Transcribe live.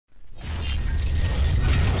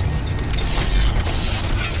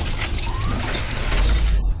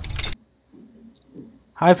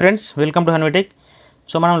Hi friends, welcome to Hanvitech.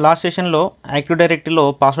 So మనం last సెషన్లో active డైరెక్టరీలో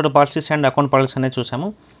password policies and account policies అనేది చూసాము.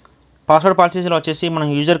 పాస్వర్డ్ పాలసీస్లో వచ్చేసి మనం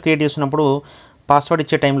యూజర్ క్రియేట్ చేస్తున్నప్పుడు పాస్వర్డ్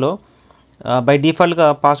ఇచ్చే టైంలో బై డిఫాల్ట్గా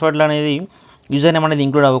పాస్వర్డ్లు అనేది యూజర్ నేమ్ అనేది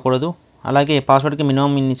ఇంక్లూడ్ అవ్వకూడదు. అలాగే పాస్వర్డ్కి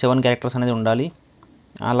మినిమం 7 క్యారెక్టర్స్ అనేది ఉండాలి.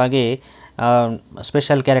 అలాగే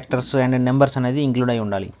స్పెషల్ క్యారెక్టర్స్ అండ్ నెంబర్స్ అనేది ఇంక్లూడ్ అయి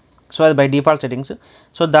ఉండాలి. సో అది బై డిఫాల్ట్ సెట్టింగ్స్.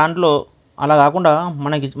 సో దాంట్లో అలా కాకుండా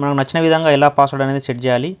మనకు నచ్చిన విధంగా ఎలా పాస్వర్డ్ అనేది సెట్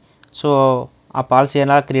చేయాలి, సో ఆ పాలసీ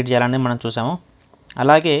ఎలా క్రియేట్ చేయాలని మనం చూసాము.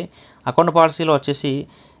 అలాగే అకౌంట్ పాలసీలో వచ్చేసి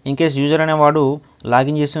ఇన్ కేస్ యూజర్ అనేవాడు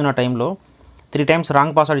లాగిన్ చేస్తున్న టైంలో 3 times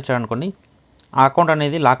రాంగ్ పాస్వర్డ్ ఇచ్చాడు అనుకోండి, ఆ అకౌంట్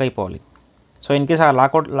అనేది లాక్ అయిపోవాలి. సో ఇన్ కేస్ ఆ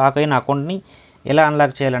లాక్ అయిన అకౌంట్ని ఎలా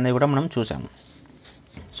అన్లాక్ చేయాలనేది కూడా మనం చూసాము.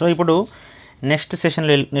 సో ఇప్పుడు నెక్స్ట్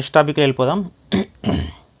టాపిక్లో వెళ్ళిపోదాం.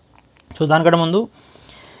 సో దానికంటే ముందు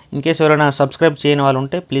ఇన్ కేస్ ఎవరైనా సబ్స్క్రైబ్ చేయని వాళ్ళు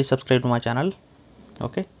ఉంటే please subscribe to my channel.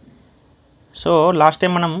 Okay, so last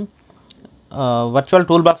time మనం వర్చువల్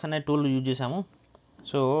టూల్ బాక్స్ అనే టూల్ యూజ్ చేసాము.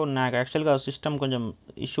 సో నాకు యాక్చువల్గా సిస్టమ్ కొంచెం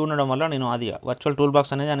ఇష్యూ ఉండడం వల్ల నేను అది వర్చువల్ టూల్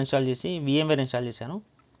బాక్స్ అనేది అన్ఇన్స్టాల్ చేసి VMware ఇన్స్టాల్ చేశాను.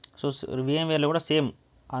 సో VMwareలో కూడా సేమ్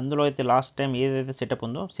అందులో అయితే లాస్ట్ టైం ఏదైతే సెటప్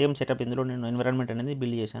ఉందో సేమ్ సెటప్ ఇందులో నేను ఎన్విరాన్మెంట్ అనేది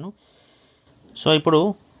బిల్డ్ చేశాను. సో ఇప్పుడు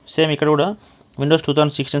సేమ్ ఇక్కడ కూడా విండోస్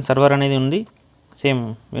 2016 సర్వర్ అనేది ఉంది, సేమ్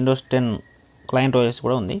విండోస్ 10 క్లయింట్ OS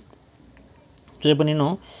కూడా ఉంది. సో ఇప్పుడు నేను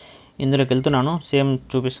ఇందులోకి వెళ్తున్నాను, సేమ్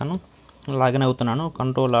చూపిస్తాను. లాగిన్ అవుతున్నాను,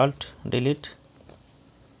 Ctrl+Alt+Delete.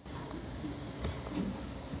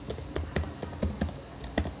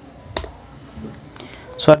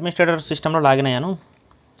 సో అడ్మినిస్ట్రేటర్ సిస్టంలో లాగిన్ అయ్యాను.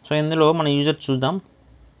 సో ఇందులో మన యూజర్ చూద్దాం.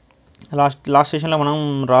 లాస్ట్ సెషన్లో మనం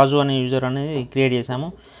రాజు అనే యూజర్ అనేది క్రియేట్ చేసాము.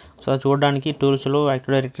 సో అది చూడడానికి టూల్స్లో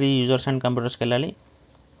యాక్టివ్ డైరెక్టరీ యూజర్స్ అండ్ కంప్యూటర్స్కి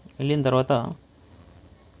వెళ్ళిన తర్వాత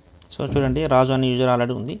సో చూడండి రాజు అనే యూజర్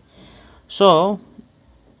ఆల్రెడీ ఉంది. సో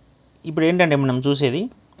ఇప్పుడు ఏంటంటే మనం చూసేది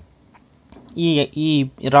ఈ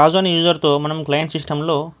రాజు అనే యూజర్తో మనం క్లయింట్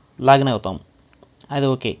సిస్టంలో లాగిన్ అవుతాం. అది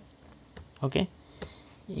ఓకే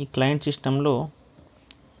ఈ క్లయింట్ సిస్టంలో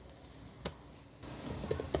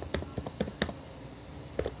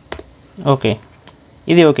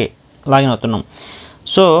ఇది లాగిన్ అవుతున్నాం.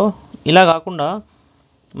 సో ఇలా కాకుండా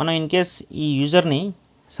మనం ఇన్ కేస్ ఈ యూజర్ని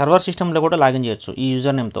సర్వర్ సిస్టంలో కూడా లాగిన్ చేయొచ్చు ఈ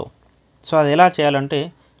యూజర్ నేమ్తో. సో అది ఎలా చేయాలంటే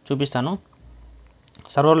చూపిస్తాను.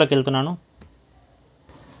 సర్వర్లోకి వెళ్తున్నాను.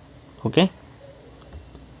 ఓకే,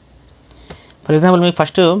 ఫర్ ఎగ్జాంపుల్ మీకు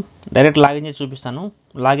ఫస్ట్ డైరెక్ట్ లాగిన్ చేసి చూపిస్తాను.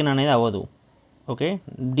 లాగిన్ అనేది అవ్వదు. ఓకే,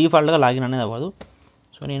 డిఫాల్ట్గా లాగిన్ అనేది అవ్వదు.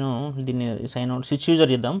 సో నేను దీన్ని సైన్ అవుట్ స్విచ్ యూజర్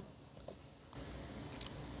చేద్దాం.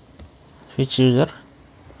 స్విచ్ యూజర్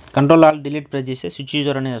Ctrl+Alt+Delete ప్రెస్ చేస్తే స్విచ్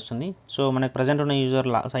యూజర్ అనేది వస్తుంది. సో మనకి ప్రజెంట్ ఉన్న యూజర్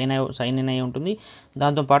సైన్ ఇన్ అయి ఉంటుంది.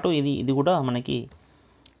 దాంతోపాటు ఇది కూడా మనకి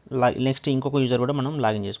నెక్స్ట్ ఇంకొక యూజర్ కూడా మనం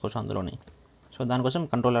లాగిన్ చేసుకోవచ్చు అందులోనే. సో దానికోసం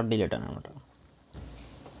Ctrl+Alt+Delete అనమాట.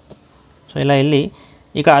 సో ఇలా వెళ్ళి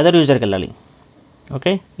ఇక్కడ అదర్ యూజర్కి వెళ్ళాలి.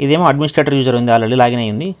 ఓకే, ఇదేమో అడ్మినిస్ట్రేటర్ యూజర్ ఉంది, ఆల్రెడీ లాగిన్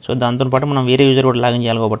అయ్యింది. సో దాంతోపాటు మనం వేరే యూజర్ కూడా లాగిన్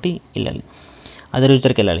చేయాలి కాబట్టి వెళ్ళాలి, అదర్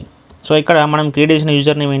యూజర్కి వెళ్ళాలి. సో ఇక్కడ మనం క్రియేట్ చేసిన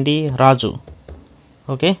యూజర్ నేమ్ ఏంటి, రాజు.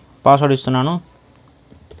 ఓకే, పాస్వర్డ్ ఇస్తున్నాను.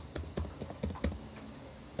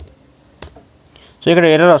 సో ఇక్కడ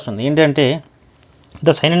ఎర్రర్ వస్తుంది ఏంటంటే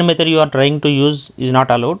the sign in method you are trying to use is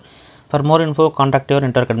not allowed, for more info contact your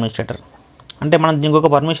network administrator. అంటే మనం దీనికి ఒక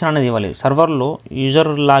పర్మిషన్ అనేది ఇవ్వాలి. సర్వర్లో యూజర్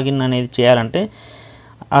లాగిన్ అనేది చేయాలంటే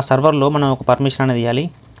ఆ సర్వర్లో మనం ఒక పర్మిషన్ అనేది ఇవ్వాలి,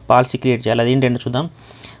 పాలసీ క్రియేట్ చేయాలి. అది ఏంటంటే చూద్దాం.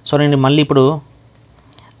 సో నేను మళ్ళీ ఇప్పుడు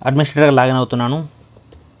అడ్మినిస్ట్రేటర్గా లాగిన్ అవుతున్నాను.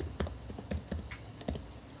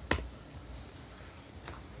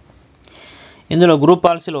 ఇందులో గ్రూప్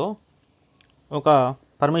పాలసీలో ఒక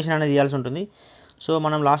పర్మిషన్ అనేది ఇవ్వాల్సి ఉంటుంది. సో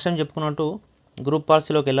మనం లాస్ట్ టైం చెప్పుకున్నట్టు గ్రూప్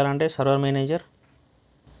పాలసీలోకి వెళ్ళాలంటే సర్వర్ మేనేజర్.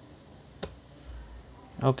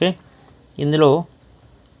 ఓకే, ఇందులో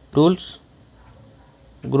టూల్స్,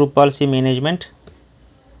 గ్రూప్ పాలసీ మేనేజ్మెంట్.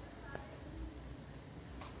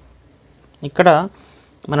 ఇక్కడ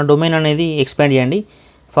మన డొమైన్ అనేది ఎక్స్పాండ్ చేయండి.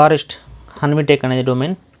 ఫారెస్ట్ హన్విటెక్ అనేది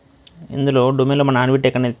డొమైన్. ఇందులో డొమైన్లో మన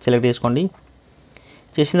హన్విటెక్ అనేది సెలెక్ట్ చేసుకోండి.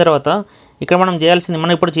 చేసిన తర్వాత ఇక్కడ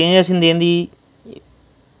మనం ఇప్పుడు చేంజ్ చేసింది ఏంది,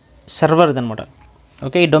 సర్వర్ది అనమాట.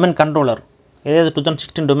 ఓకే, ఈ డొమైన్ కంట్రోలర్ ఏదైతే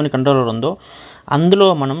 2016 డొమైన్ కంట్రోలర్ ఉందో అందులో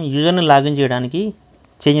మనం యూజర్ని లాగిన్ చేయడానికి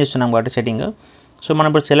చేంజ్ చేస్తున్నాం కాబట్టి సెట్టింగ్. సో మనం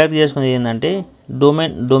ఇప్పుడు సెలెక్ట్ చేసుకునేది ఏంటంటే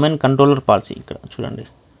డొమైన్ కంట్రోలర్ పాలసీ. ఇక్కడ చూడండి,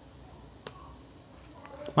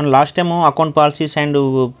 మనం last time account policies and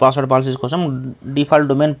password policies కోసం డిఫాల్ట్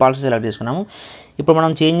డొమైన్ పాలసీ సెలెక్ట్ చేసుకున్నాము. ఇప్పుడు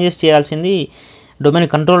మనం చేంజెస్ చేయాల్సింది డొమైన్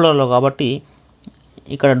కంట్రోలర్లో కాబట్టి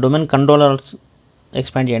ఇక్కడ డొమైన్ కంట్రోలర్స్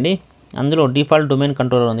ఎక్స్పాండ్ చేయండి. అందులో డిఫాల్ట్ డొమైన్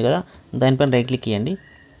కంట్రోలర్ ఉంది కదా, దానిపైన రైట్ క్లిక్ చేయండి,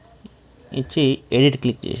 ఇచ్చి ఎడిట్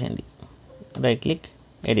క్లిక్ చేసేయండి. Right click,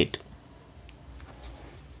 edit.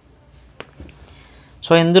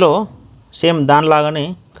 సో ఇందులో same దానిలాగానే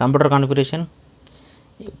computer configuration,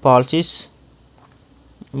 policies,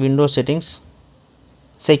 window settings,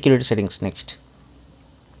 security settings. Next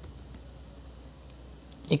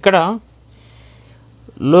ఇక్కడ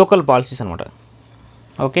లోకల్ పాలసీస్ అనమాట.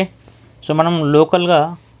 ఓకే, సో మనం లోకల్గా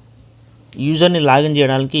యూజర్ని లాగిన్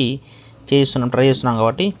చేయడానికి ట్రై చేస్తున్నాం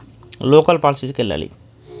కాబట్టి లోకల్ పాలసీస్కి వెళ్ళాలి.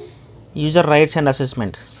 User rights and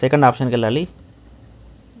assessment second ఆప్షన్కి వెళ్ళాలి.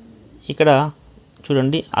 ఇక్కడ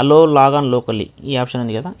చూడండి అలో లాగాన్ లోకల్లీ ఈ ఆప్షన్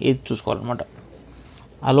ఉంది కదా, ఇది చూసుకోవాలన్నమాట.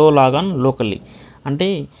 అలో లాగాన్ లోకల్లీ అంటే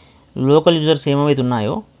లోకల్ యూజర్స్ ఏమైతే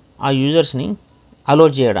ఉన్నాయో ఆ యూజర్స్ని అలో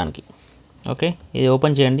చేయడానికి. ఓకే, ఇది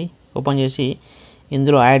ఓపెన్ చేయండి. ఓపెన్ చేసి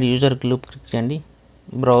ఇందులో యాడ్ యూజర్ లూప్ క్లిక్ చేయండి.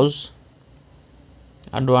 Browse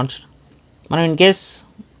advanced. మనం ఇన్ కేస్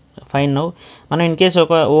ఫైన్ నౌ మనం ఇన్ కేస్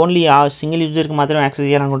ఒక ఓన్లీ ఆ సింగిల్ యూజర్కి మాత్రమే యాక్సెస్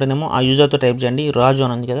చేయాలనుకుంటేనేమో ఆ యూజర్తో టైప్ చేయండి. రాజు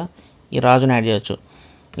అని ఉంది కదా, ఈ రాజుని యాడ్ చేయొచ్చు.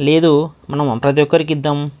 లేదు మనం ప్రతి ఒక్కరికి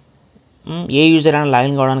ఇద్దాం, ఏ యూజర్ అయినా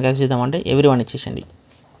లాగిన్ కావడానికి యాక్సెస్ ఇద్దామంటే ఎవ్రీవన్ ఇచ్చేసండి.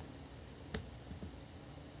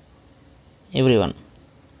 ఎవ్రీవన్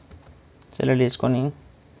సెలెక్ట్ చేసుకొని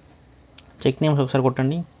చెక్ నేమ్స్ ఒకసారి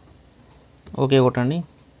కొట్టండి. ఓకే కొట్టండి.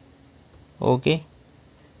 Okay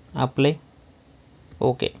apply.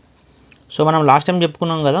 ఓకే. సో మనం లాస్ట్ టైం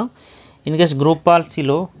చెప్పుకున్నాం కదా, ఇన్ కేస్ గ్రూప్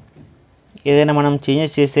పాలసీలో ఏదైనా మనం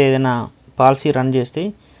చేంజెస్ చేస్తే, ఏదైనా పాలసీ రన్ చేస్తే,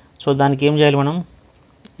 సో దానికి ఏం చేయాలి, మనం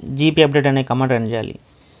జీపీ అప్డేట్ అనే కమాండ్ రన్ చేయాలి.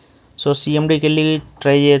 సో సిఎండీకి వెళ్ళి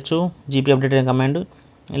ట్రై చేయొచ్చు జీపీ అప్డేట్ అనే కమాండ్.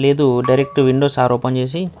 లేదు డైరెక్ట్ విండోస్ ఆర్ ఓపెన్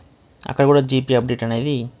చేసి అక్కడ కూడా జీపీ అప్డేట్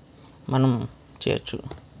అనేది మనం చేయొచ్చు.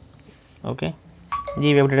 ఓకే,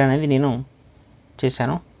 జీపీ అప్డేట్ అనేది నేను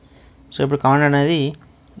చేశాను. సో ఇప్పుడు కమాండ్ అనేది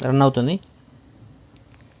రన్ అవుతుంది.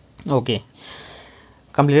 Okay,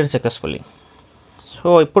 completed successfully. సో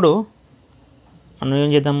ఇప్పుడు మనం ఏం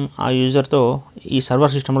చేద్దాం, ఆ యూజర్తో ఈ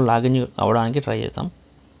సర్వర్ సిస్టంలో లాగిన్ అవ్వడానికి ట్రై చేద్దాం.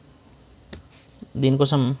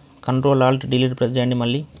 దీనికోసం Ctrl+Alt+Delete ప్రెస్ చేయండి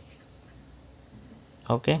మళ్ళీ.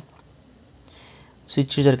 ఓకే,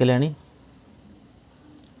 స్విచ్ యూజర్కి వెళ్ళండి.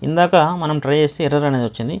 ఇందాక మనం ట్రై చేస్తే ఎర్రర్ అనేది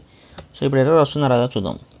వచ్చింది. సో ఇప్పుడు ఎర్రర్ వస్తుందా రాదా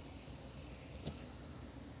చూద్దాం.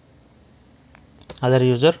 అదర్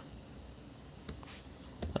యూజర్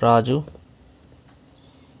రాజు,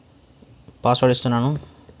 పాస్వర్డ్ ఇస్తున్నాను.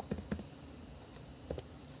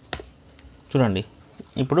 చూడండి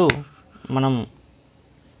ఇప్పుడు మనం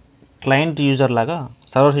క్లయింట్ యూజర్ లాగా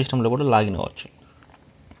సర్వర్ సిస్టంలో కూడా లాగిన్ అవ్వచ్చు.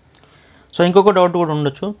 సో ఇంకొక డౌట్ కూడా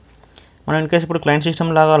ఉండొచ్చు, మనం ఇన్ కేసు ఇప్పుడు క్లయింట్ సిస్టమ్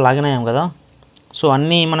లాగా లాగిన్ అయ్యాం కదా, సో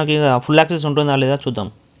అన్నీ మనకి ఫుల్ యాక్సెస్ ఉంటుందా లేదా చూద్దాం.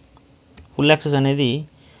 ఫుల్ యాక్సెస్ అనేది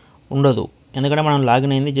ఉండదు, ఎందుకంటే మనం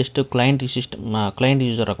లాగిన్ అయింది జస్ట్ క్లయింట్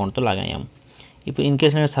యూజర్ అకౌంట్తో లాగిన్ అయ్యాం. ఇప్పుడు ఇన్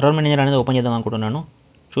కేసు నేను సర్వర్ మేనేజర్ అనేది ఓపెన్ చేద్దాం అనుకుంటున్నాను.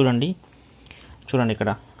 చూడండి ఇక్కడ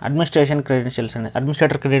అడ్మినిస్ట్రేటర్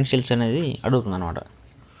క్రెడెన్షియల్స్ అనేది అడుగుతుంది అనమాట.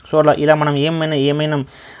 సో ఇలా మనం ఏమైనా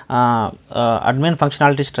అడ్మిన్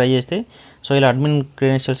ఫంక్షనాలిటీస్ ట్రై చేస్తే సో ఇలా అడ్మిన్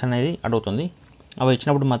క్రెడెన్షియల్స్ అనేది అడుగుతుంది. అవి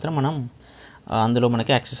ఇచ్చినప్పుడు మాత్రం మనం అందులో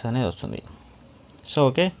మనకి యాక్సెస్ అనేది వస్తుంది. సో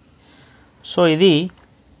ఓకే, సో ఇది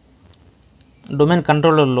డొమైన్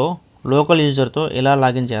కంట్రోలర్లో లోకల్ యూజర్తో ఎలా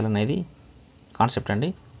లాగిన్ చేయాలనేది కాన్సెప్ట్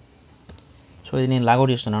అండి. సో ఇది నేను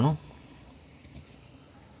లాగౌట్ చేస్తున్నాను.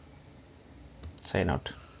 Sign out.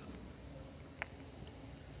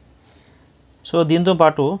 సో దీంతో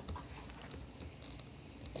పాటు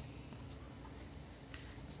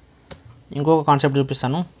ఇంకొక కాన్సెప్ట్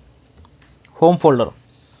చూపిస్తాను, హోమ్ ఫోల్డర్.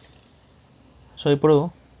 సో ఇప్పుడు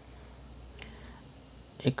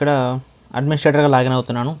ఇక్కడ అడ్మినిస్ట్రేటర్గా లాగిన్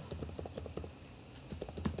అవుతున్నాను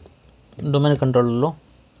డొమైన్ కంట్రోలర్లో.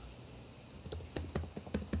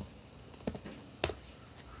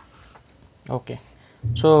 ఓకే,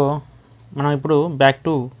 సో మనం ఇప్పుడు back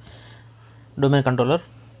to domain controller.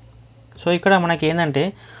 So ఇక్కడ మనకి ఏంటంటే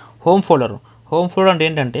హోమ్ ఫోల్డర్ అంటే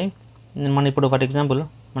ఏంటంటే, మనం ఇప్పుడు ఫర్ ఎగ్జాంపుల్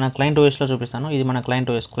మన క్లయింట్ ఓఎస్లో చూపిస్తాను. ఇది మన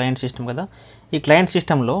క్లయింట్ సిస్టమ్ కదా. ఈ క్లయింట్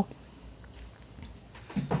సిస్టంలో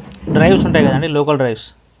డ్రైవ్స్ ఉంటాయి కదండి, లోకల్ డ్రైవ్స్.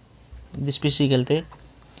 దిస్ పీసీకి వెళ్తే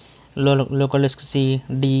లోకల్ డిస్క్ సి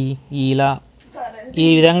డి ఇలా ఈ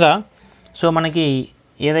విధంగా. సో మనకి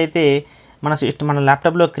ఏదైతే మన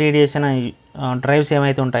ల్యాప్టాప్లో క్రియేట్ చేసిన డ్రైవ్స్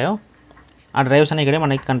ఏమైతే ఉంటాయో ఆ డ్రైవ్స్ అనేవి ఇక్కడే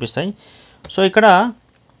మనకి కనిపిస్తాయి. సో ఇక్కడ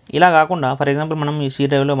ఇలా కాకుండా ఫర్ ఎగ్జాంపుల్ మనం ఈ సి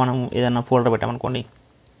డ్రైవ్లో మనం ఏదైనా ఫోల్డర్ పెట్టామనుకోండి.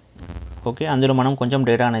 ఓకే, అందులో మనం కొంచెం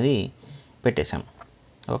డేటా అనేది పెట్టేసాం.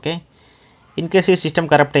 ఓకే, ఇన్ కేస్ ఈ సిస్టమ్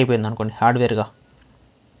కరప్ట్ అయిపోయింది అనుకోండి, హార్డ్వేర్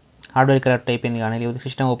కరప్ట్ అయిపోయింది కానీ లేకపోతే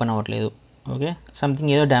సిస్టమ్ ఓపెన్ అవ్వట్లేదు. ఓకే,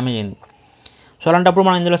 సంథింగ్ ఏదో డ్యామేజ్ అయింది. సో అలాంటప్పుడు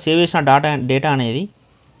మనం ఇందులో సేవ్ చేసిన డేటా అనేది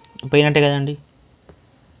పోయినట్టే కదండి.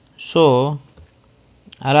 సో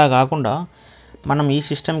అలా కాకుండా మనం ఈ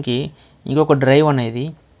సిస్టమ్కి ఇంకొక డ్రైవ్ అనేది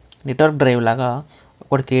నెట్వర్క్ డ్రైవ్ లాగా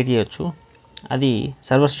ఒకటి క్రియేట్ చేయొచ్చు. అది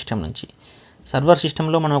సర్వర్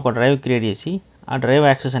సిస్టంలో మనం ఒక డ్రైవ్ క్రియేట్ చేసి ఆ డ్రైవ్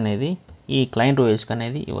యాక్సెస్ అనేది ఈ క్లయింట్ ఓఎస్కి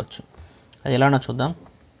అనేది ఇవ్వచ్చు. అది ఎలానో చూద్దాం.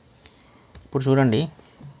 ఇప్పుడు చూడండి,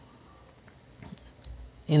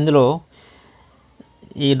 ఇందులో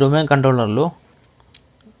ఈ డొమైన్ కంట్రోలర్లో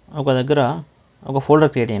ఒక దగ్గర ఒక ఫోల్డర్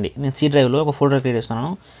క్రియేట్ చేయండి. నేను సి డ్రైవ్లో ఒక ఫోల్డర్ క్రియేట్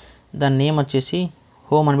చేస్తున్నాను. దాని నేమ్ వచ్చేసి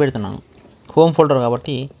హోమ్ అని పెడుతున్నాను. హోమ్ ఫోల్డర్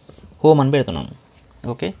కాబట్టి హోమ్ అని పెడుతున్నాను.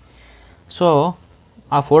 ఓకే, సో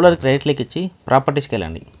ఆ ఫోల్డర్కి రైట్ క్లిక్ ఇచ్చి ప్రాపర్టీస్కి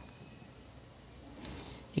వెళ్ళండి.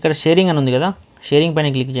 ఇక్కడ షేరింగ్ అని ఉంది కదా, షేరింగ్ పైన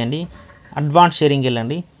క్లిక్ చేయండి. అడ్వాన్స్ షేరింగ్కి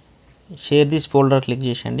వెళ్ళండి. షేర్ దిస్ ఫోల్డర్ క్లిక్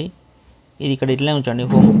చేయండి. ఇది ఇక్కడ ఇట్లనే ఉంచండి.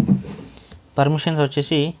 హోమ్ పర్మిషన్స్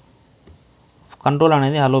వచ్చేసి కంట్రోల్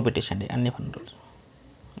అనేది అలో పెట్టేసండి, అన్ని కంట్రోల్స్.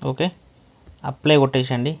 Okay, apply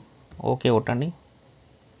కొట్టేసండి. ఓకే కొట్టండి.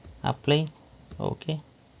 Apply, okay,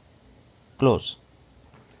 close.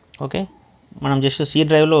 ఓకే, మనం జస్ట్ సి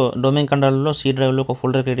డ్రైవ్లో డొమైన్ కంట్రోల్లో సి డ్రైవ్లో ఒక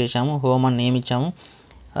ఫోల్డర్ క్రియేట్ చేసాము. హోమ్ అని నేమ్ ఇచ్చాము.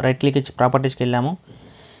 రైట్ క్లిక్ ఇచ్చి ప్రాపర్టీస్కి వెళ్ళాము.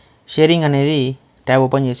 షేరింగ్ అనేది ట్యాబ్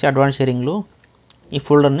ఓపెన్ చేసి అడ్వాన్స్ షేరింగ్లో ఈ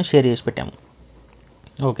ఫోల్డర్ని షేర్ చేసి పెట్టాము.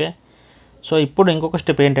 ఓకే, సో ఇప్పుడు ఇంకొక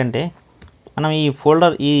స్టెప్ ఏంటంటే మనం ఈ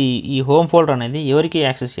ఫోల్డర్ ఈ హోమ్ ఫోల్డర్ అనేది ఎవరికి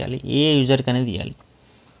యాక్సెస్ చేయాలి, ఏ యూజర్కి అనేది ఇవ్వాలి,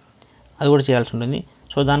 అది కూడా చేయాల్సి ఉంటుంది.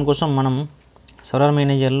 సో దానికోసం మనం సర్వర్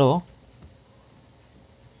మేనేజర్లో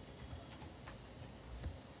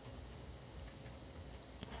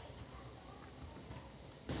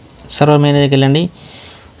వెళ్ళండి.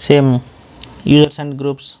 సేమ్ యూజర్స్ అండ్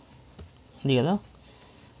గ్రూప్స్ ఉంది కదా,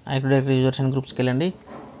 యాక్టివ్ డైరెక్టరీ యూజర్స్ అండ్ గ్రూప్స్కి వెళ్ళండి.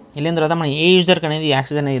 వెళ్ళిన తర్వాత మనం ఏ యూజర్కి అనేది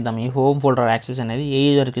యాక్సెస్ అనేది ఇద్దాం, ఈ హోమ్ ఫోల్డర్ యాక్సెస్ అనేది ఏ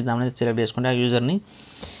యూజర్కి ఇద్దాం అనేది సెలెక్ట్ చేసుకుంటే ఆ యూజర్ని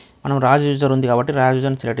మనం రాజు యూజర్ ఉంది కాబట్టి రాజు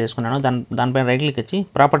యూజర్ని సెలెక్ట్ చేసుకున్నాను. దానిపైన రైట్ క్లిక్ ఇచ్చి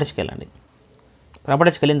ప్రాపర్టీస్కి వెళ్ళండి.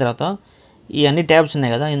 ప్రాపర్టీస్కి వెళ్ళిన తర్వాత ఈ అన్ని ట్యాబ్స్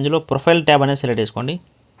ఉన్నాయి కదా, ఇందులో ప్రొఫైల్ ట్యాబ్ అనేది సెలెక్ట్ చేసుకోండి.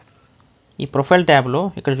 ఈ ప్రొఫైల్ ట్యాబ్లో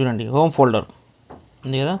ఇక్కడ చూడండి హోమ్ ఫోల్డర్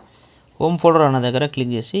ఉంది కదా, హోమ్ ఫోల్డర్ అన్న దగ్గర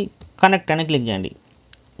క్లిక్ చేసి కనెక్ట్ అని క్లిక్ చేయండి.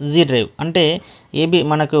 జీ డ్రైవ్ అంటే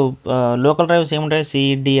మనకు లోకల్ డ్రైవ్స్ ఏముంటాయి,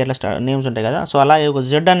 సిడి అట్లా నేమ్స్ ఉంటాయి కదా, సో అలాగే ఒక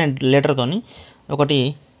జెడ్ అనే లెటర్తో ఒకటి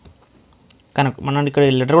కనెక్ట్, మనం ఇక్కడ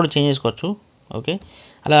లెటర్ కూడా చేంజ్ చేసుకోవచ్చు. ఓకే,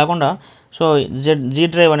 అలా కాకుండా సో జీ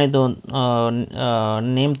డ్రైవ్ అనేది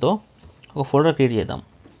నేమ్తో ఒక ఫోల్డర్ క్రియేట్ చేద్దాం.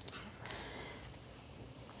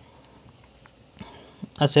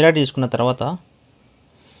 అది సెలెక్ట్ చేసుకున్న తర్వాత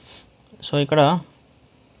సో ఇక్కడ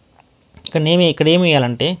ఏమి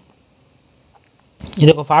వేయాలంటే ఇది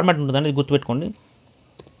ఒక ఫార్మాట్ ఉంటుందండి, ఇది గుర్తుపెట్టుకోండి.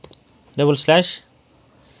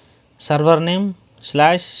 /Server name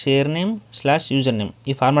 /share name /user name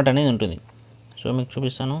ఈ ఫార్మాట్ అనేది ఉంటుంది. సో మీకు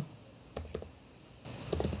చూపిస్తాను.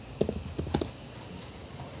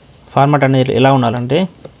 ఫార్మాట్ అనేది ఎలా ఉండాలంటే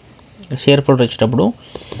షేర్ ఫోల్డర్ ఇచ్చేటప్పుడు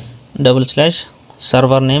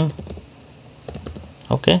 /server name,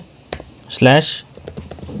 okay,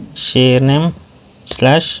 /share name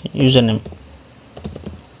 /user name,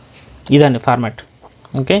 ఇదండి ఫార్మాట్.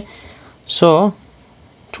 ఓకే, సో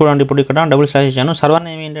చూడండి ఇప్పుడు ఇక్కడ // ఇచ్చాను. సర్వర్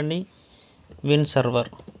నేమ్ ఏంటండి, విన్ సర్వర్.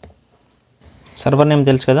 సర్వర్ నేమ్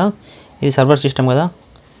తెలుసు కదా, ఇది సర్వర్ సిస్టమ్ కదా,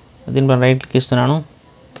 దీనిపైన రైట్ క్లిక్ ఇస్తున్నాను,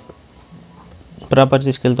 ప్రాపర్టీస్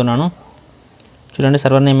తీసుకెళ్తున్నాను. చూడండి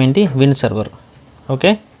సర్వర్ నేమ్ ఏంటి, విన్ సర్వర్.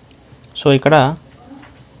 ఓకే, సో ఇక్కడ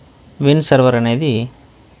విన్ సర్వర్ అనేది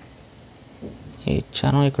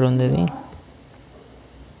ఇచ్చాను, ఇక్కడ ఉంది అది.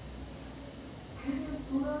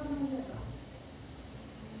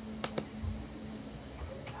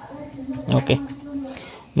 ఓకే,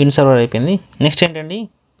 విన్ సర్వర్ అయిపోయింది. నెక్స్ట్ ఏంటండి,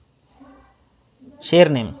 షేర్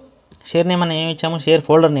నేమ్ అని ఏమి ఇచ్చాము, షేర్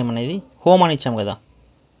ఫోల్డర్ నేమ్ అనేది హోమ్ అని ఇచ్చాము కదా,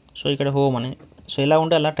 సో ఇక్కడ హోమ్ అని, సో ఎలా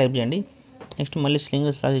ఉంటే అలా టైప్ చేయండి. నెక్స్ట్ మళ్ళీ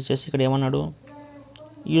 / ఇచ్చేసి ఇక్కడ ఏమన్నాడు,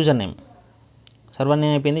 యూజర్ నేమ్. సర్వర్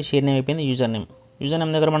నేమ్ అయిపోయింది, షేర్ నేమ్ అయిపోయింది, యూజర్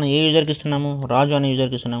నేమ్ దగ్గర మనం ఏ యూజర్కి ఇస్తున్నాము, రాజు అనే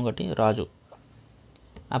యూజర్కి ఇస్తున్నాము కాబట్టి రాజు.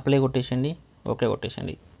 Apply కొట్టేసండి, okay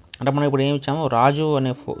కొట్టేసండి. అంటే మనం ఇప్పుడు ఏమి ఇచ్చాము, రాజు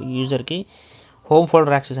అనే యూజర్కి హోమ్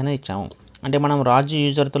ఫోల్డర్ యాక్సెస్ అనేది ఇచ్చాము. అంటే మనం రాజు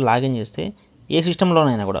యూజర్తో లాగిన్ చేస్తే ఏ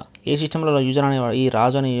సిస్టంలోనైనా కూడా, ఏ సిస్టంలో యూజర్ అనే ఈ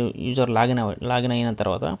రాజు అనే యూజర్ లాగిన్ అయిన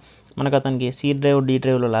తర్వాత మనకు అతనికి సి డ్రైవ్ డి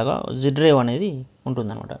డ్రైవ్లో లాగా జి డ్రైవ్ అనేది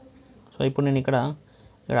ఉంటుందన్నమాట. సో ఇప్పుడు నేను ఇక్కడ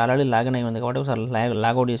ఆల్రెడీ లాగిన్ అయి ఉంది కాబట్టి ఒకసారి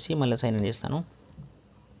లాగౌట్ చేసి మళ్ళీ సైన్ ఇన్ చేస్తాను.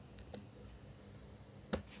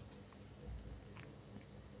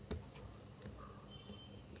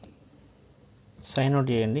 సైన్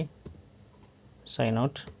అవుట్ చేయండి, సైన్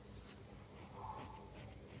అవుట్.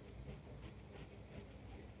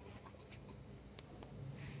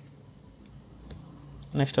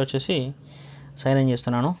 నెక్స్ట్ వచ్చేసి సైన్ ఇన్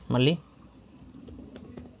చేస్తున్నాను మళ్ళీ.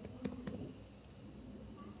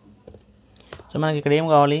 సో మనకి ఇక్కడ ఏం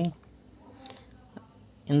కావాలి,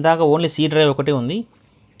 ఇందాక ఓన్లీ సి డ్రైవ్ ఒకటి ఉంది,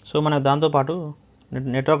 సో మనకు దాంతోపాటు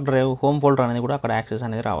నెట్వర్క్ డ్రైవ్ హోమ్ ఫోల్డర్ అనేది కూడా అక్కడ యాక్సెస్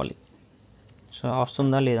అనేది రావాలి. సో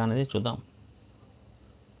వస్తుందా లేదా అనేది చూద్దాం.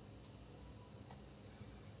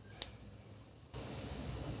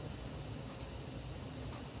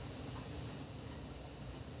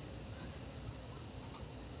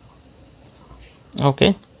 ఓకే,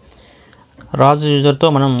 రాజు యూజర్తో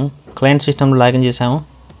మనం క్లయింట్ సిస్టమ్లో లాగిన్ చేసాము.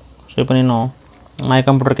 సో ఇప్పుడు నేను మై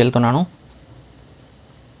కంప్యూటర్కి వెళ్తున్నాను,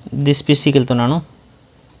 దిస్ పీసీకి వెళ్తున్నాను.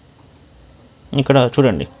 ఇక్కడ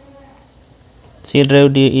చూడండి సి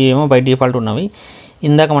డ్రైవ్ ఏమో బై డిఫాల్ట్ ఉన్నవి,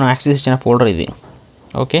 ఇందాక మనం యాక్సెస్ ఇచ్చిన ఫోల్డర్ ఇది.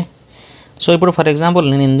 ఓకే, సో ఇప్పుడు ఫర్ ఎగ్జాంపుల్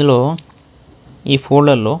నేను ఇందులో ఈ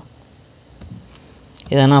ఫోల్డర్లో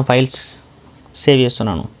ఏదైనా ఫైల్స్ సేవ్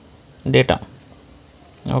చేస్తున్నాను, data.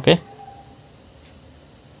 Okay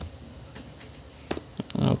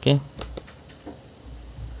okay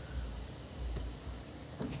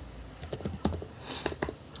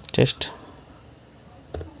just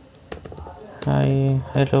hi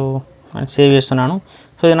hello అని సేవ్ చేస్తున్నాను.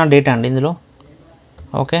 సో ఇది నా డేటా అండి ఇందులో.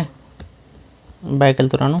 ఓకే, బ్యాక్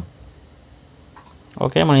వెళ్తున్నాను.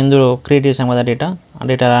 ఓకే, మనం ఇందులో క్రియేట్ చేసాం కదా డేటా, ఆ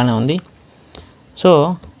డేటా అలానే ఉంది. సో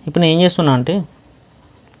ఇప్పుడు నేను ఏం చేస్తున్నా అంటే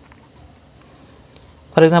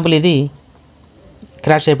ఫర్ ఎగ్జాంపుల్ ఇది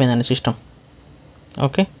క్రాష్ అయిపోయిందండి సిస్టమ్.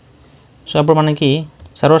 ఓకే, సో అప్పుడు మనకి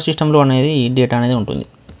సర్వర్ సిస్టంలో అనేది డేటా అనేది ఉంటుంది.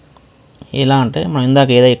 ఎలా అంటే మనం ఇందాక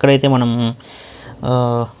ఎక్కడైతే మనం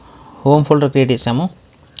హోమ్ ఫోల్డర్ క్రియేట్ చేసామో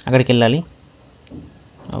అక్కడికి వెళ్ళాలి.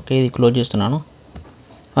 ఓకే, ఇది క్లోజ్ చేస్తున్నాను.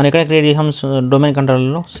 మనం ఎక్కడ క్రియేట్ చేసాం, డొమైన్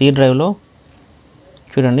కంట్రోల్లో సి డ్రైవ్లో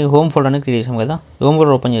చూడండి హోమ్ ఫోల్డర్ అనేది క్రియేట్ చేసాం కదా. హోమ్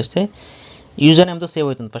ఫోల్డర్ ఓపెన్ చేస్తే యూజర్ నేమ్తో సేవ్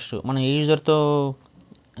అవుతుంది. ఫస్ట్ మనం ఏ యూజర్తో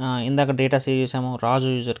ఇందాక డేటా సేవ్ చేసాము, రాజు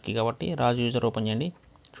యూజర్కి, కాబట్టి రాజు యూజర్ ఓపెన్ చేయండి.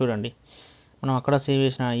 చూడండి మనం అక్కడ సేవ్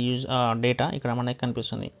చేసిన డేటా ఇక్కడ మనకి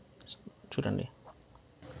కనిపిస్తుంది చూడండి.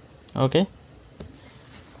 ఓకే,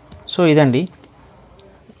 సో ఇదండి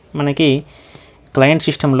మనకి క్లయింట్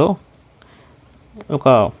సిస్టంలో ఒక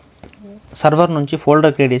సర్వర్ నుంచి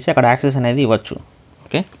ఫోల్డర్ క్రియేట్ చేసి అక్కడ యాక్సెస్ అనేది ఇవ్వచ్చు.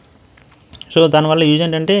 ఓకే, సో దానివల్ల యూజ్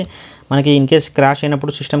ఏంటంటే మనకి ఇన్ కేస్ క్రాష్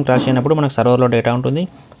అయినప్పుడు, సిస్టమ్ క్రాష్ అయినప్పుడు మనకు సర్వర్లో డేటా ఉంటుంది.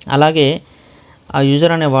 అలాగే ఆ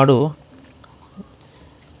యూజర్ అనేవాడు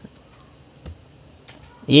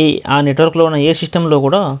ఆ నెట్వర్క్లో ఉన్న ఏ సిస్టంలో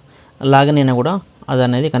కూడా లాగిన్ అయినా కూడా అది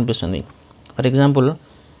అనేది కనిపిస్తుంది. ఫర్ ఎగ్జాంపుల్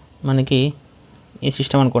మనకి ఈ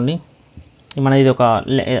సిస్టమ్ అనుకోండి, మనది ఒక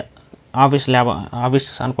ఆఫీస్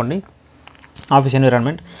అనుకోండి, ఆఫీస్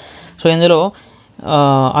ఎన్విరాన్మెంట్. సో ఇందులో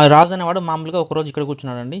ఆ రాజు అనేవాడు మామూలుగా ఒకరోజు ఇక్కడ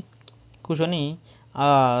కూర్చున్నాడండి. కూర్చొని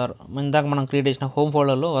ఇందాక మనం క్రియేట్ చేసిన హోమ్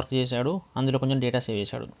ఫోల్డర్లో వర్క్ చేశాడు, అందులో కొంచెం డేటా సేవ్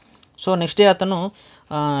చేశాడు. సో నెక్స్ట్ డే అతను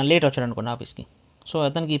లేట్ వచ్చాడు అనుకోండి ఆఫీస్కి. సో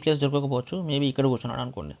అతనికి ఈ ప్లేస్ దొరకకపోవచ్చు, మేబీ ఇక్కడ కూర్చున్నాడు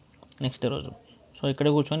అనుకోండి నెక్స్ట్ డే రోజు. సో ఇక్కడ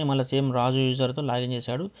కూర్చొని మళ్ళీ సేమ్ రాజు యూజర్తో లాగిన్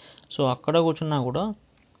చేశాడు. సో అక్కడ కూర్చున్నా కూడా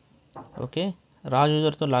ఓకే, రాజు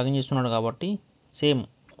యూజర్తో లాగిన్ చేస్తున్నాడు కాబట్టి సేమ్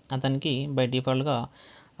అతనికి బై డిఫాల్ట్గా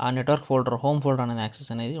ఆ నెట్వర్క్ ఫోల్డర్, హోమ్ ఫోల్డర్ అనేది యాక్సెస్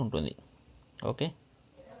అనేది ఉంటుంది. ఓకే,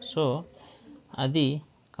 సో అది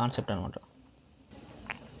కాన్సెప్ట్ అనమాట.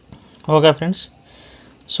 ఓకే ఫ్రెండ్స్,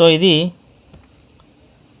 సో ఇది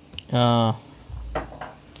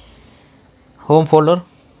home folder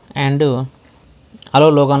and allow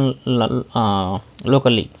Logan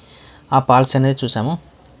locally ఆ పాలసీ అనేది చూసాము.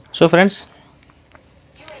 సో ఫ్రెండ్స్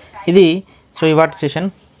ఇది ఇవాటి session.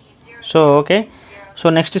 So okay, so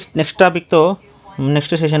next టాపిక్తో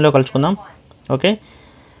నెక్స్ట్ సెషన్లో కలుసుకుందాం. Okay,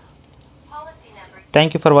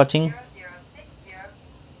 thank you for watching.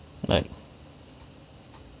 Bye.